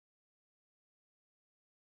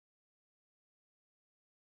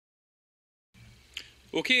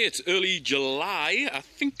Okay, it's early July. I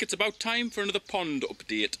think it's about time for another pond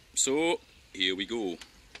update. So, here we go.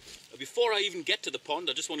 Before I even get to the pond,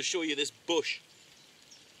 I just want to show you this bush.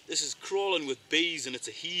 This is crawling with bees and it's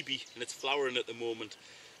a hebe and it's flowering at the moment.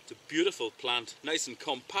 It's a beautiful plant, nice and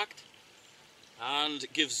compact, and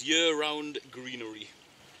it gives year-round greenery.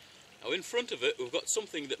 Now in front of it we've got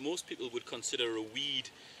something that most people would consider a weed.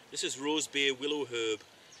 This is rosebay willow herb.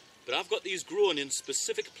 But I've got these growing in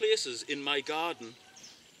specific places in my garden,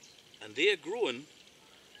 and they are growing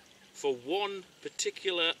for one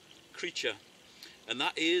particular creature, and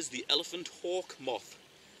that is the elephant hawk moth.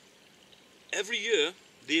 Every year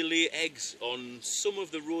they lay eggs on some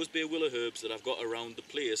of the rosebay willow herbs that I've got around the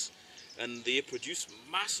place, and they produce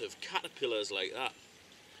massive caterpillars like that.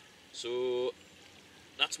 So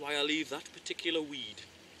that's why I leave that particular weed.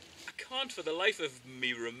 I can't for the life of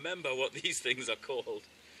me remember what these things are called,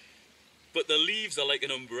 but the leaves are like an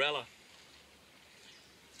umbrella.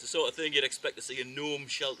 It's the sort of thing you'd expect to see a gnome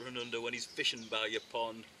sheltering under when he's fishing by your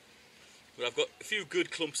pond. But I've got a few good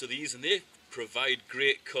clumps of these and they provide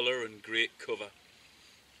great colour and great cover.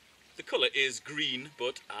 The colour is green,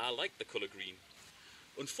 but I like the colour green.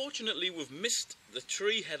 Unfortunately we've missed the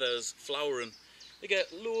tree heathers flowering. They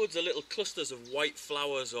get loads of little clusters of white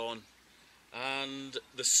flowers on, and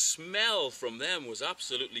the smell from them was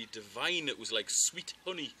absolutely divine. It was like sweet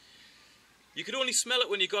honey. You could only smell it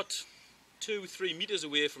when you got 2-3 meters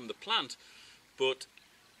away from the plant, but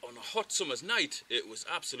on a hot summer's night it was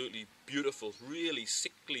absolutely beautiful, really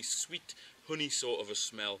sickly sweet honey sort of a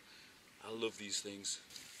smell. I love these things.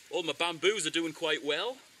 All my bamboos are doing quite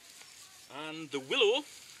well, and the willow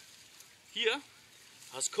here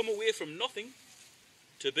has come away from nothing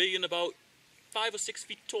to being about 5 or 6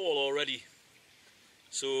 feet tall already.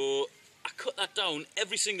 So I cut that down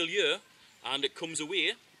every single year and it comes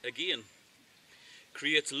away again.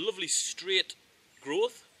 Creates lovely straight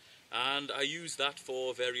growth, and I use that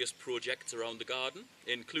for various projects around the garden,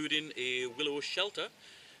 including a willow shelter.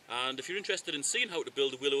 And if you're interested in seeing how to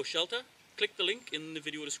build a willow shelter, click the link in the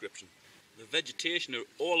video description. The vegetation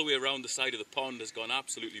all the way around the side of the pond has gone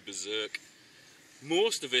absolutely berserk.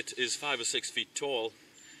 Most of it is 5 or 6 feet tall,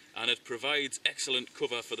 and it provides excellent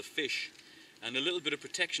cover for the fish and a little bit of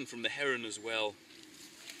protection from the heron as well.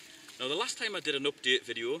 Now the last time I did an update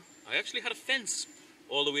video, I actually had a fence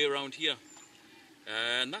all the way around here,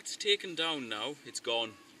 and that's taken down now. It's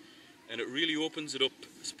gone, and it really opens it up.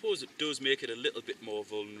 I suppose it does make it a little bit more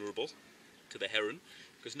vulnerable to the heron,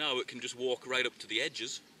 because now it can just walk right up to the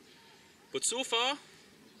edges. But so far,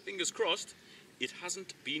 fingers crossed, it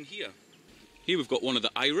hasn't been here. Here we've got one of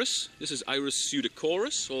the iris. This is Iris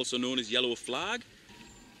pseudochorus, also known as yellow flag.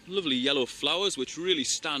 Lovely yellow flowers which really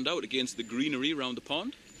stand out against the greenery around the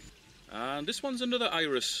pond. And this one's another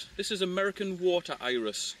iris. This is American water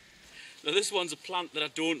iris. Now this one's a plant that I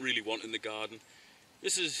don't really want in the garden.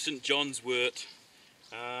 This is St. John's wort,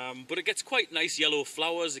 but it gets quite nice yellow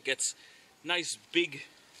flowers. It gets nice big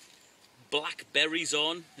black berries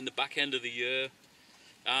on in the back end of the year,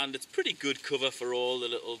 and it's pretty good cover for all the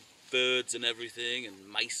little birds and everything, and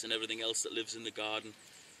mice and everything else that lives in the garden.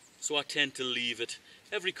 So I tend to leave it.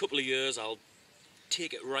 Every couple of years I'll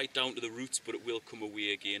take it right down to the roots, but it will come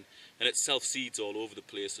away again, and it self-seeds all over the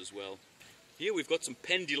place as well. Here we've got some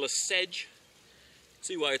pendulous sedge.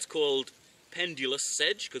 See why it's called pendulous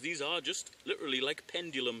sedge, because these are just literally like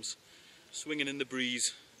pendulums swinging in the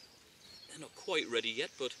breeze. They're not quite ready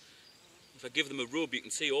yet, but if I give them a rub you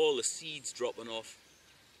can see all the seeds dropping off.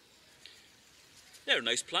 They're a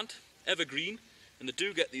nice plant, evergreen, and they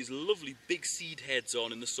do get these lovely big seed heads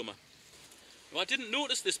on in the summer. Now, I didn't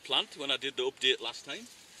notice this plant when I did the update last time.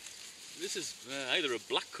 This is either a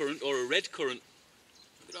black currant or a red currant.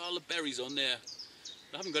 Look at all the berries on there.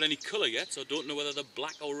 I haven't got any colour yet, so I don't know whether they're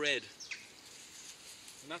black or red.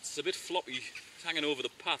 And that's a bit floppy, it's hanging over the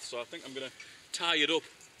path, so I think I'm going to tie it up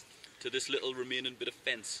to this little remaining bit of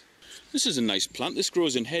fence. This is a nice plant. This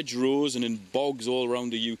grows in hedgerows and in bogs all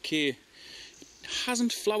around the UK. It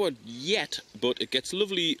hasn't flowered yet, but it gets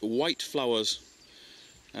lovely white flowers.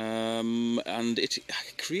 And it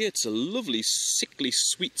creates a lovely sickly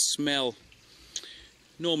sweet smell,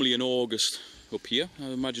 normally in August up here. I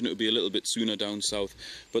imagine it would be a little bit sooner down south,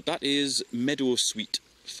 but that is meadow sweet,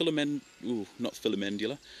 Filipendula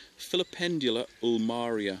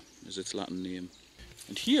ulmaria is its Latin name.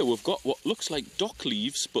 And here we've got what looks like dock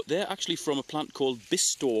leaves, but they're actually from a plant called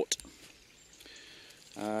bistort,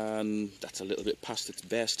 and that's a little bit past its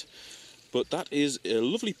best, but that is a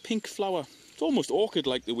lovely pink flower. It's almost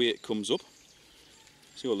orchid-like the way it comes up.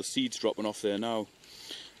 See all the seeds dropping off there now.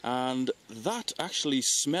 And that actually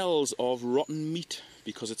smells of rotten meat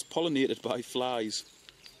because it's pollinated by flies.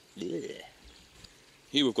 Blech.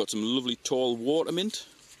 Here we've got some lovely tall water mint.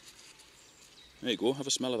 There you go, have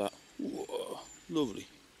a smell of that. Whoa, lovely.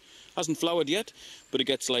 Hasn't flowered yet, but it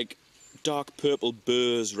gets like dark purple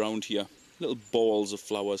burrs round here. Little balls of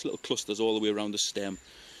flowers, little clusters all the way around the stem.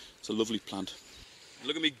 It's a lovely plant.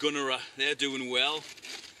 Look at me gunnera, they're doing well.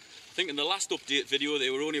 I think in the last update video they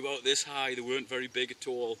were only about this high, they weren't very big at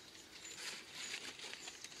all.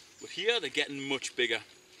 But here they're getting much bigger.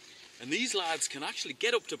 And these lads can actually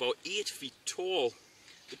get up to about 8 feet tall.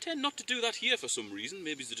 They tend not to do that here for some reason,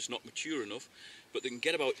 maybe they're just not mature enough, but they can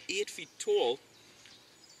get about 8 feet tall.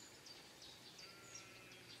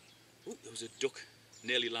 Oh, there was a duck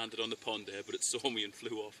nearly landed on the pond there, but it saw me and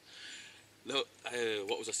flew off. No,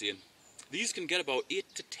 what was I saying? These can get about 8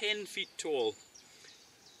 to 10 feet tall.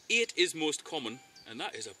 8 is most common, and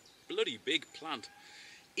that is a bloody big plant.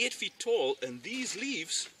 8 feet tall, and these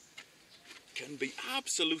leaves can be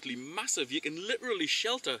absolutely massive. You can literally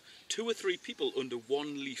shelter 2 or 3 people under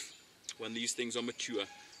one leaf when these things are mature.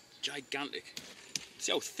 Gigantic.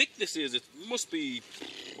 See how thick this is? It must be,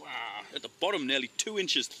 at the bottom, nearly 2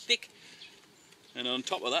 inches thick. And on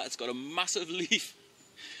top of that, it's got a massive leaf.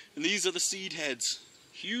 And these are the seed heads.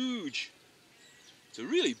 Huge. It's a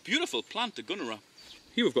really beautiful plant, the gunnera.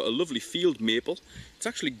 Here we've got a lovely field maple. It's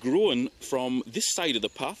actually growing from this side of the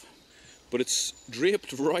path, but it's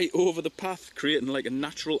draped right over the path, creating like a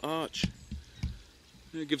natural arch.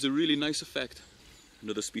 It gives a really nice effect.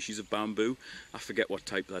 Another species of bamboo. I forget what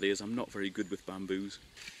type that is. I'm not very good with bamboos.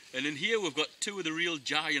 And in here we've got 2 of the real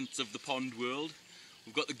giants of the pond world.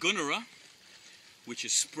 We've got the gunnera, which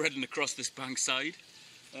is spreading across this bank side.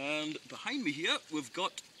 And behind me here we've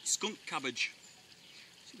got skunk cabbage.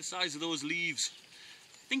 See the size of those leaves?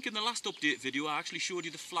 I think in the last update video I actually showed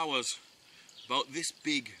you the flowers. About this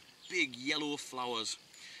big yellow flowers.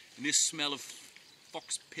 And this smell of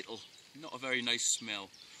fox pittle. Not a very nice smell.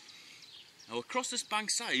 Now across this bank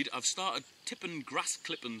side I've started tipping grass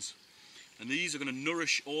clippings. And these are going to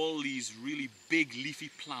nourish all these really big leafy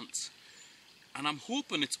plants. And I'm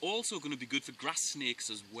hoping it's also going to be good for grass snakes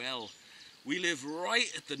as well. We live right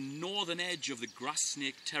at the northern edge of the grass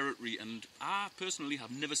snake territory, and I personally have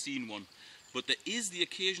never seen one. But there is the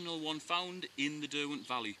occasional one found in the Derwent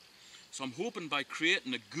Valley. So I'm hoping by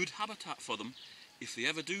creating a good habitat for them, if they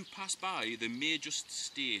ever do pass by, they may just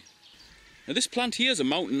stay. Now this plant here is a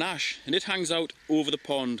mountain ash, and it hangs out over the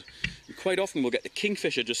pond. And quite often we'll get the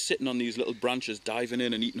kingfisher just sitting on these little branches, diving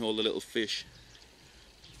in and eating all the little fish.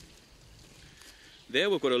 There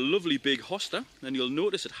we've got a lovely big hosta, and you'll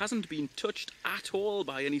notice it hasn't been touched at all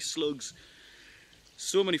by any slugs.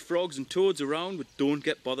 So many frogs and toads around, but don't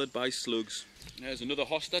get bothered by slugs. There's another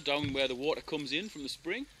hosta down where the water comes in from the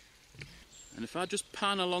spring. And if I just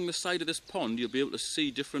pan along the side of this pond, you'll be able to see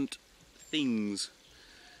different things.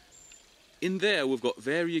 In there we've got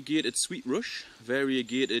variegated sweet rush,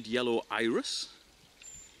 variegated yellow iris,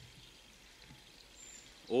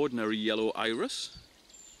 ordinary yellow iris,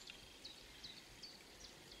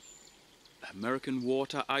 American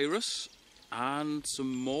water iris, and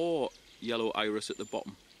some more yellow iris at the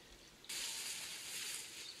bottom.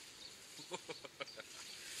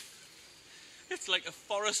 It's like a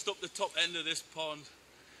forest up the top end of this pond.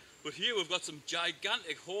 But here we've got some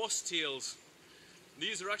gigantic horsetails.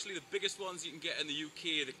 These are actually the biggest ones you can get in the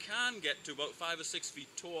UK. They can get to about 5 or 6 feet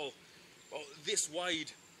tall, about this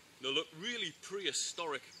wide. They look really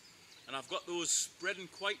prehistoric. And I've got those spreading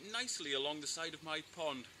quite nicely along the side of my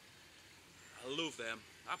pond. I love them,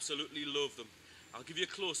 absolutely love them. I'll give you a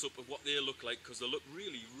close-up of what they look like because they look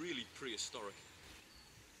really, really prehistoric.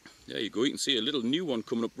 There you go, you can see a little new one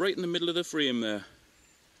coming up right in the middle of the frame there.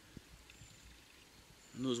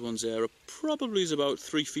 And those ones there are probably about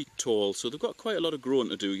 3 feet tall, so they've got quite a lot of growing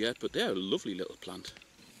to do yet, but they're a lovely little plant.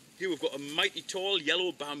 Here we've got a mighty tall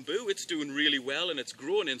yellow bamboo. It's doing really well and it's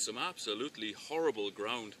growing in some absolutely horrible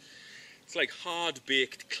ground. It's like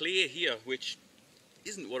hard-baked clay here, which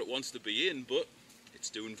isn't what it wants to be in, but it's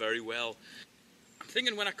doing very well. I'm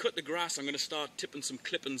thinking when I cut the grass I'm going to start tipping some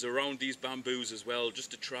clippings around these bamboos as well,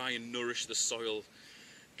 just to try and nourish the soil,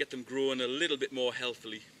 get them growing a little bit more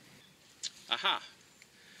healthily. Aha!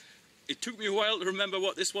 It took me a while to remember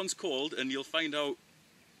what this one's called, and you'll find out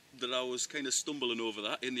that I was kind of stumbling over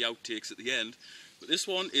that in the outtakes at the end. But this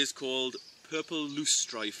one is called purple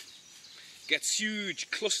loosestrife. Gets huge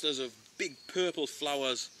clusters of big purple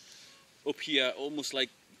flowers up here, almost like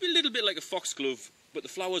a little bit like a foxglove, but the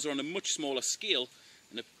flowers are on a much smaller scale,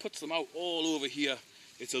 and it puts them out all over here.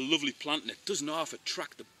 It's a lovely plant, and it doesn't half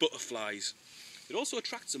attract the butterflies. It also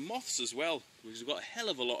attracts the moths as well, because we've got a hell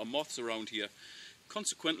of a lot of moths around here.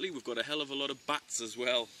 Consequently, we've got a hell of a lot of bats as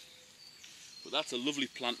well. But that's a lovely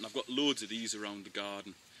plant, and I've got loads of these around the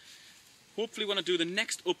garden. Hopefully when I do the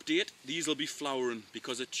next update, these will be flowering,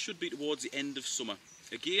 because it should be towards the end of summer.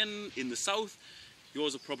 Again, in the south,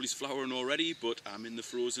 yours are probably flowering already, but I'm in the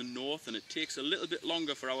frozen north and it takes a little bit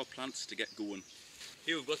longer for our plants to get going.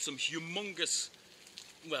 Here we've got some humongous,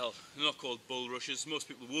 well, they're not called bulrushes, most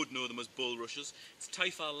people would know them as bulrushes. It's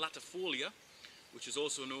Typha latifolia, which is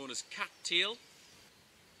also known as cattail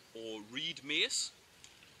or reed mace.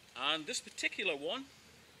 And this particular one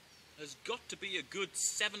has got to be a good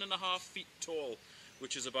 7.5 feet tall,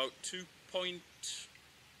 which is about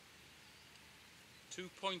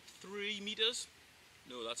 2.3 meters.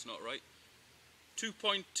 No, that's not right.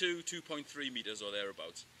 2.2, 2.3 meters or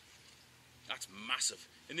thereabouts. That's massive.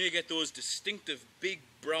 And they get those distinctive big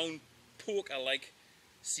brown poker-like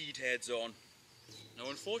seed heads on. Now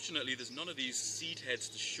unfortunately there's none of these seed heads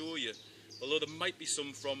to show you, although there might be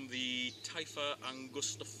some from the Typha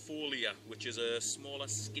angustifolia, which is a smaller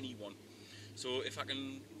skinny one. So if I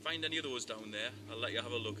can find any of those down there, I'll let you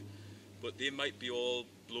have a look. But they might be all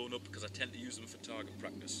blown up because I tend to use them for target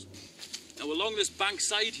practice. Now along this bank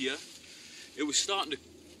side here, it was starting to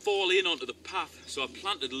fall in onto the path, so I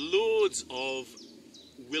planted loads of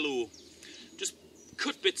willow. Just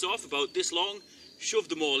cut bits off about this long, shoved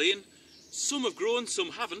them all in. Some have grown, some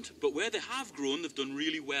haven't, but where they have grown, they've done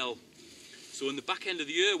really well. So in the back end of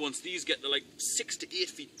the year, once these get to like 6 to 8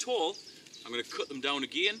 feet tall, I'm going to cut them down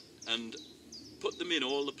again and put them in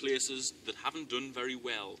all the places that haven't done very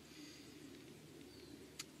well.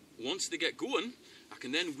 Once they get going, I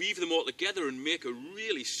can then weave them all together and make a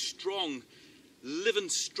really strong living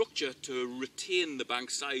structure to retain the bank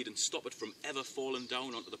side and stop it from ever falling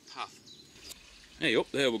down onto the path. Hey,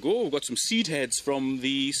 up there we go. We've got some seed heads from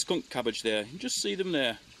the skunk cabbage there. You can just see them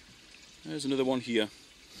there. There's another one here.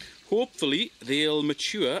 Hopefully they'll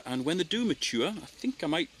mature, and when they do mature, I think I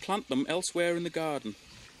might plant them elsewhere in the garden.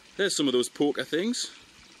 There's some of those poker things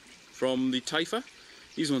from the Typha.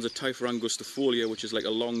 These ones are Typha angustifolia, which is like a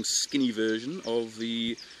long skinny version of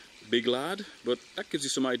the big lad, but that gives you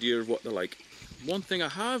some idea of what they're like. One thing I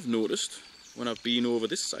have noticed when I've been over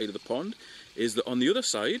this side of the pond is that on the other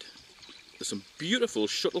side there's some beautiful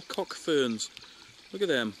shuttlecock ferns. Look at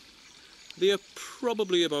them. They are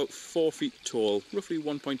probably about 4 feet tall, roughly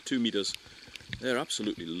 1.2 meters. They're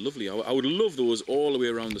absolutely lovely. I would love those all the way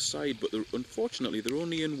around the side, but unfortunately they're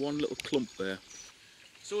only in one little clump there.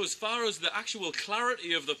 So as far as the actual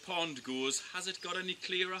clarity of the pond goes, has it got any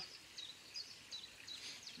clearer?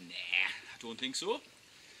 Nah, I don't think so.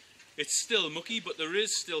 It's still mucky, but there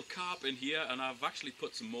is still carp in here, and I've actually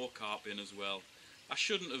put some more carp in as well. I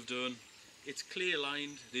shouldn't have done. It's clear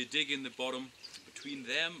lined, they dig in the bottom. Between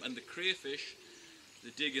them and the crayfish,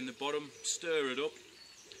 they dig in the bottom, stir it up.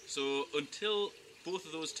 So until both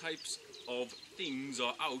of those types of things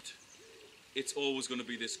are out, it's always going to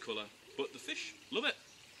be this colour. But the fish love it.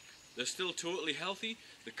 They're still totally healthy,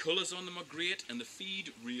 the colours on them are great, and they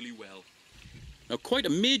feed really well. Now quite a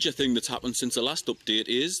major thing that's happened since the last update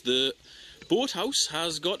is the boathouse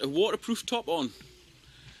has got a waterproof top on.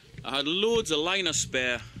 I had loads of liner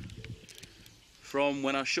spare from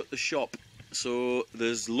when I shut the shop, so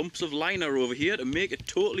there's lumps of liner over here to make it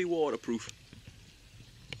totally waterproof.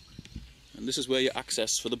 And this is where you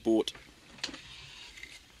access for the boat.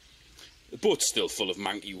 The boat's still full of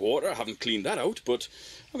manky water, I haven't cleaned that out, but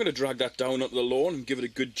I'm going to drag that down onto the lawn and give it a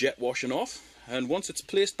good jet washing off. And once it's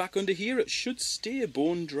placed back under here, it should stay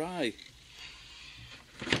bone dry.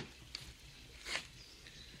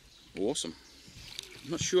 Awesome.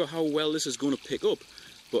 I'm not sure how well this is going to pick up,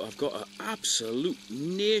 but I've got an absolute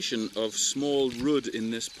nation of small rudd in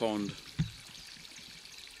this pond.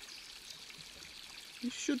 You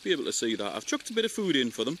should be able to see that. I've chucked a bit of food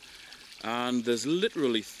in for them, and there's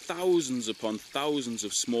literally thousands upon thousands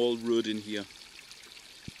of small rudd in here.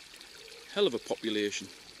 Hell of a population.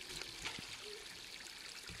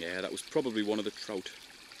 Yeah, that was probably one of the trout.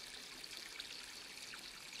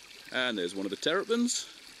 And there's one of the terrapins.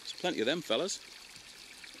 There's plenty of them fellas.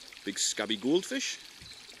 Big scabby goldfish.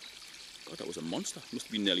 God, that was a monster. Must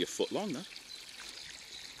have been nearly a foot long, that.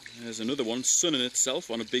 There's another one sunning itself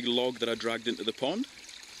on a big log that I dragged into the pond.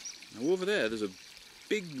 Now over there's a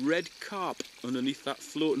big red carp underneath that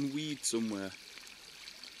floating weed somewhere.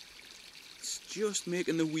 It's just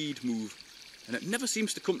making the weed move. And it never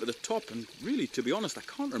seems to come to the top, and really, to be honest, I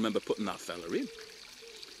can't remember putting that fella in.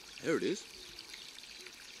 There it is.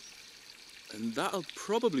 And that'll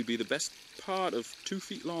probably be the best part of 2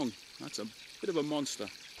 feet long. That's a bit of a monster.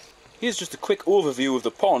 Here's just a quick overview of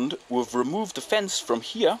the pond. We've removed the fence from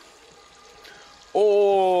here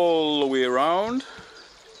all the way around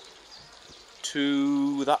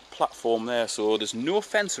to that platform there. So there's no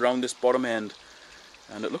fence around this bottom end,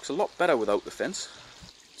 and it looks a lot better without the fence.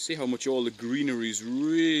 See how much all the greenery's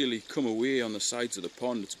really come away on the sides of the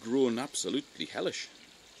pond. It's grown absolutely hellish.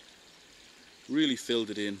 Really filled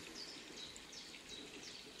it in.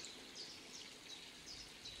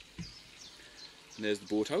 And there's the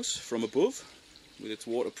boathouse from above with its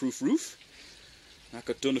waterproof roof. That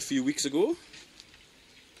got done a few weeks ago.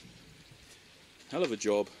 Hell of a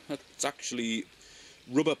job. That's actually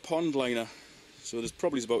rubber pond liner. So there's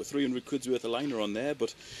probably about 300 quid's worth of liner on there,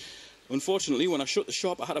 but unfortunately when I shut the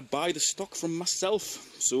shop I had to buy the stock from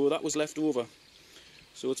myself, so that was left over.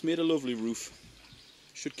 So it's made a lovely roof.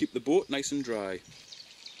 Should keep the boat nice and dry.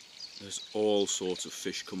 There's all sorts of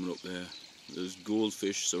fish coming up there. There's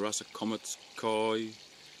goldfish, Sarasa comets, koi,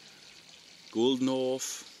 golden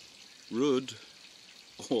orf, rudd,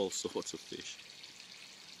 all sorts of fish.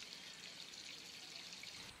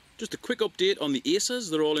 Just a quick update on the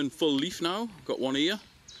acers. They're all in full leaf now. Got one here.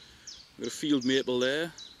 Got a field maple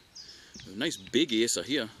there. A nice big acer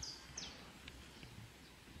here.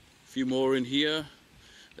 A few more in here.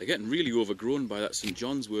 They're getting really overgrown by that St.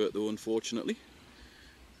 John's wort though, unfortunately.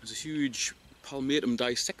 There's a huge palmatum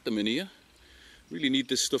dissectum in here. Really need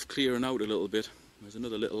this stuff clearing out a little bit. There's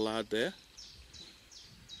another little lad there.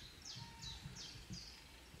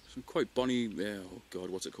 Some quite bonny, oh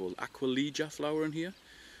god, what's it called? Aqualigia flower in here.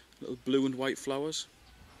 Little blue and white flowers.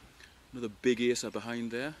 Another big acer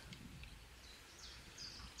behind there.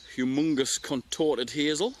 Humongous contorted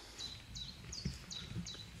hazel.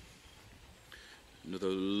 Another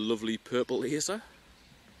lovely purple acer.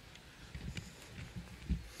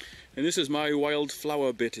 And this is my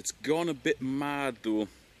wildflower bit. It's gone a bit mad though.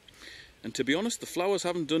 And to be honest, the flowers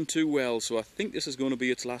haven't done too well, so I think this is going to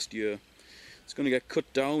be its last year. It's going to get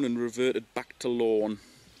cut down and reverted back to lawn.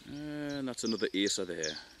 And that's another acer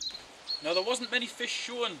there. Now there wasn't many fish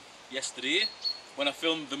shown yesterday when I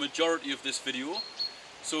filmed the majority of this video,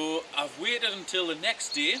 so I've waited until the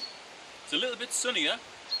next day. It's a little bit sunnier.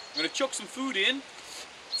 I'm going to chuck some food in,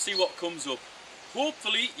 see what comes up.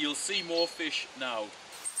 Hopefully you'll see more fish now.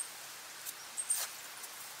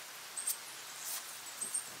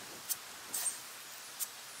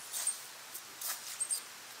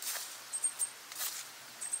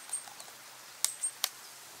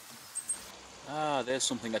 Ah, there's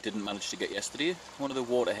something I didn't manage to get yesterday. One of the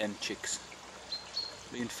water hen chicks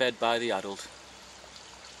being fed by the adult.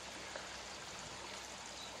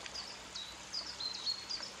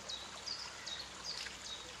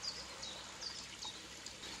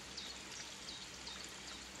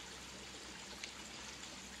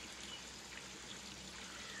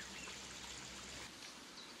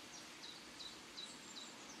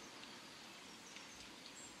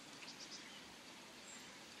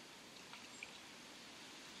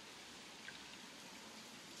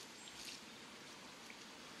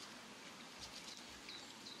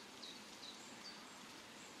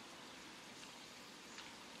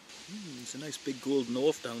 There's a nice big golden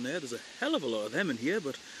orf down there. There's a hell of a lot of them in here,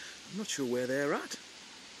 but I'm not sure where they're at.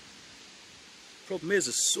 Problem is,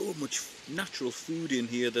 there's so much natural food in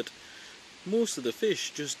here that most of the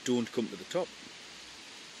fish just don't come to the top.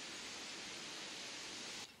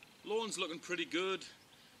 Lawn's looking pretty good,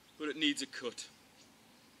 but it needs a cut.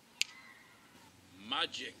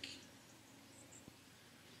 Magic.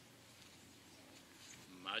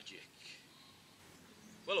 Magic.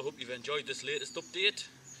 Well, I hope you've enjoyed this latest update.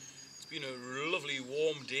 It's been a lovely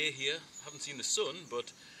warm day here. Haven't seen the sun,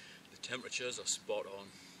 but the temperatures are spot on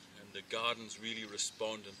and the garden's really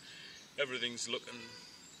responding. Everything's looking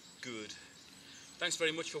good. Thanks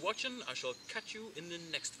very much for watching. I shall catch you in the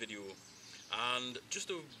next video. And just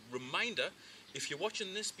a reminder, if you're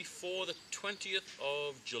watching this before the 20th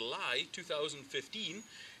of July 2015,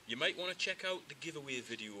 you might want to check out the giveaway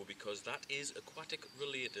video because that is aquatic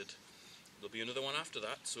related. There'll be another one after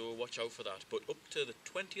that, so watch out for that. But up to the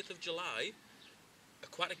 20th of July,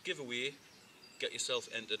 aquatic giveaway, get yourself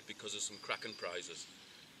entered because there's some cracking prizes.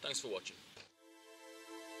 Thanks for watching.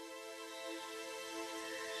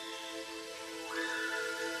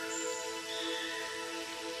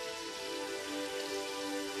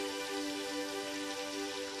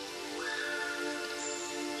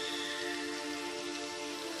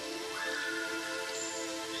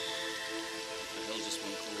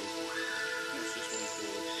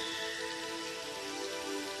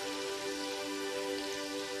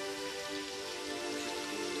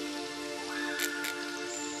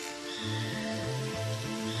 Yeah.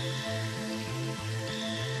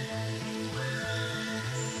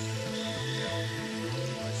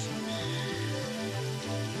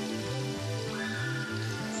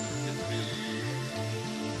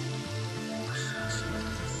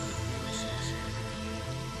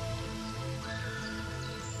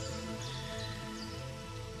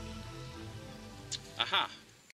 Aha!